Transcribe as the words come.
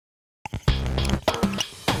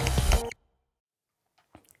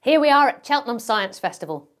Here we are at Cheltenham Science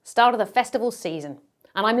Festival, start of the festival season,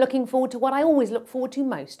 and I'm looking forward to what I always look forward to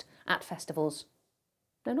most at festivals.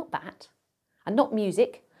 No, not that, and not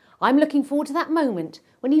music. I'm looking forward to that moment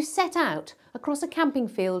when you set out across a camping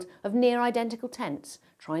field of near identical tents,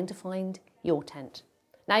 trying to find your tent.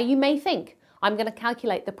 Now you may think I'm going to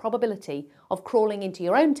calculate the probability of crawling into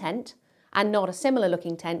your own tent and not a similar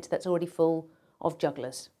looking tent that's already full of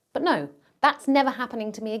jugglers. But no, that's never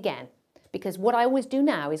happening to me again, because what I always do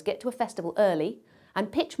now is get to a festival early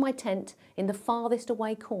and pitch my tent in the farthest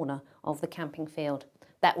away corner of the camping field.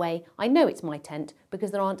 That way I know it's my tent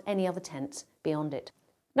because there aren't any other tents beyond it.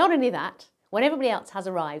 Not only that, when everybody else has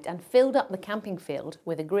arrived and filled up the camping field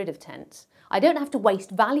with a grid of tents, I don't have to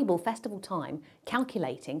waste valuable festival time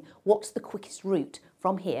calculating what's the quickest route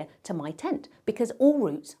from here to my tent, because all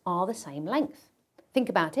routes are the same length. Think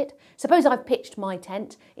about it. Suppose I've pitched my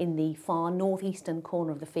tent in the far northeastern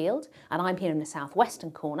corner of the field and I'm here in the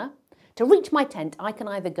southwestern corner. To reach my tent, I can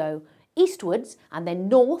either go eastwards and then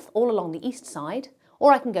north all along the east side,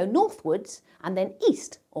 or I can go northwards and then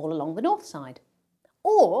east all along the north side.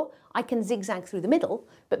 Or I can zigzag through the middle,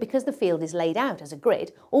 but because the field is laid out as a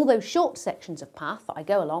grid, all those short sections of path that I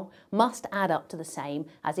go along must add up to the same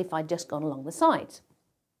as if I'd just gone along the sides.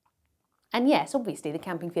 And yes, obviously the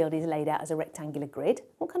camping field is laid out as a rectangular grid.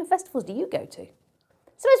 What kind of festivals do you go to?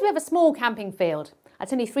 Suppose we have a small camping field.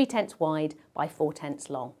 It's only 3 tents wide by 4 tents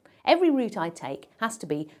long. Every route I take has to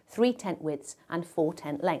be 3 tent widths and 4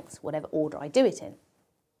 tent lengths, whatever order I do it in.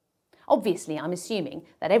 Obviously, I'm assuming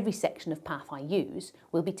that every section of path I use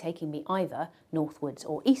will be taking me either northwards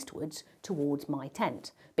or eastwards towards my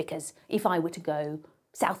tent, because if I were to go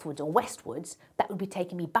southwards or westwards, that would be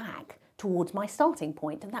taking me back towards my starting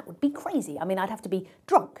point, and that would be crazy. I mean, I'd have to be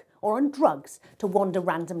drunk or on drugs to wander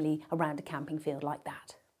randomly around a camping field like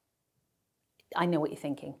that. I know what you're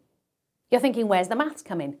thinking. You're thinking, where's the maths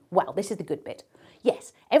come in? Well, this is the good bit.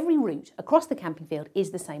 Yes, every route across the camping field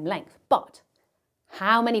is the same length, but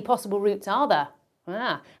how many possible routes are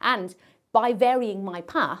there? And by varying my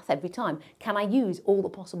path every time, can I use all the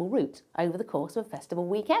possible routes over the course of a festival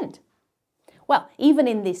weekend? Well, even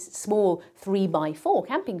in this small 3x4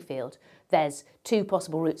 camping field, there's 2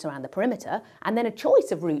 possible routes around the perimeter and then a choice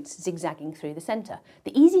of routes zigzagging through the centre.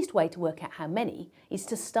 The easiest way to work out how many is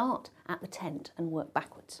to start at the tent and work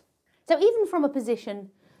backwards. So even from a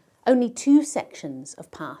position only 2 sections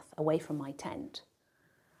of path away from my tent,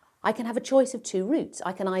 I can have a choice of 2 routes.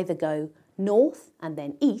 I can either go north and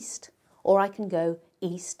then east, or I can go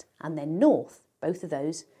east and then north. Both of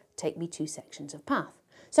those take me 2 sections of path.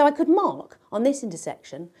 So I could mark on this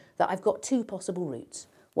intersection that I've got 2 possible routes,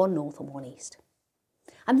 one north and one east.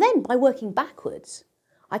 And then by working backwards,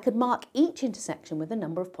 I could mark each intersection with a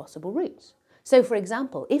number of possible routes. So for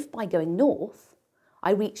example, if by going north,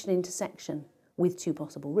 I reached an intersection with 2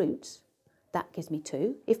 possible routes, that gives me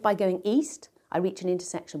 2. If by going east, I reach an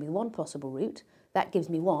intersection with 1 possible route, that gives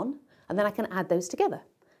me 1, and then I can add those together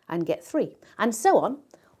and get 3, and so on,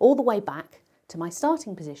 all the way back to my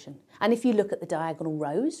starting position. And if you look at the diagonal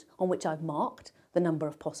rows on which I've marked the number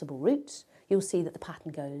of possible routes, you'll see that the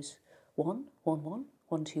pattern goes 1, 1, 1,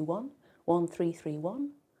 1, 2, 1, 1, 3, 3,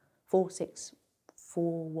 1, 4, 6,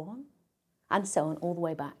 4, 1, and so on all the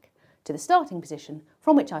way back to the starting position,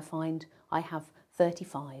 from which I find I have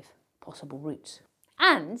 35 possible routes.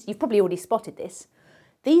 And you've probably already spotted this,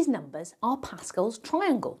 these numbers are Pascal's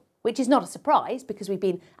triangle, which is not a surprise because we've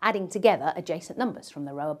been adding together adjacent numbers from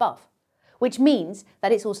the row above, which means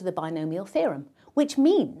that it's also the binomial theorem, which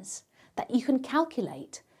means that you can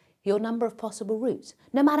calculate your number of possible routes.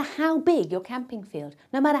 No matter how big your camping field,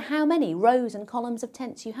 no matter how many rows and columns of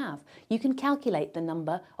tents you have, you can calculate the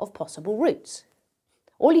number of possible routes.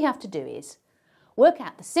 All you have to do is work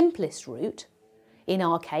out the simplest route. In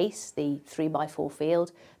our case, the 3x4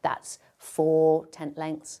 field, that's 4 tent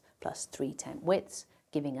lengths plus 3 tent widths,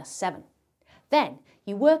 giving us 7. Then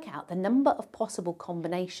you work out the number of possible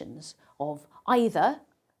combinations of either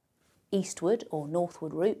eastward or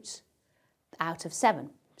northward routes out of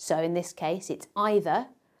 7. So in this case, it's either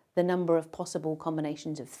the number of possible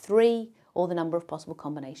combinations of 3 or the number of possible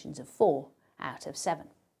combinations of 4 out of 7.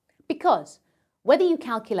 Because whether you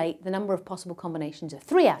calculate the number of possible combinations of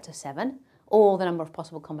 3 out of 7 or the number of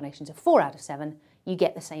possible combinations of 4 out of 7, you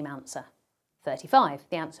get the same answer, 35,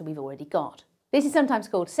 the answer we've already got. This is sometimes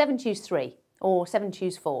called 7 choose 3 or 7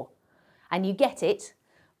 choose 4, and you get it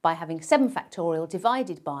by having 7 factorial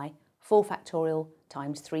divided by 4 factorial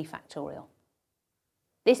times 3 factorial.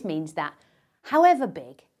 This means that however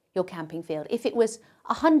big your camping field, if it was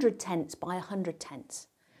 100 tents by 100 tents,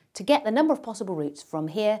 to get the number of possible routes from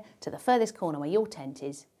here to the furthest corner where your tent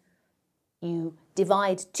is, you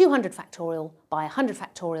divide 200 factorial by 100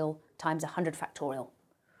 factorial times 100 factorial,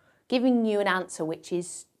 giving you an answer which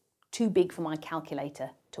is too big for my calculator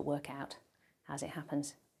to work out as it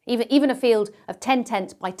happens. Even a field of 10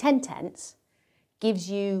 tenths by 10 tenths gives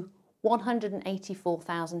you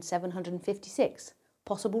 184,756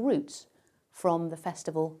 possible routes from the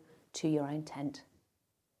festival to your own tent,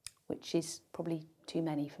 which is probably too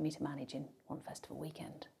many for me to manage in one festival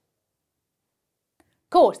weekend. Of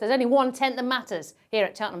course, there's only one tent that matters here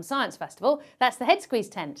at Cheltenham Science Festival. That's the head squeeze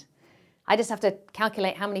tent. I just have to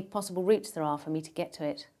calculate how many possible routes there are for me to get to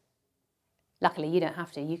it. Luckily, you don't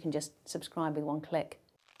have to. You can just subscribe with one click.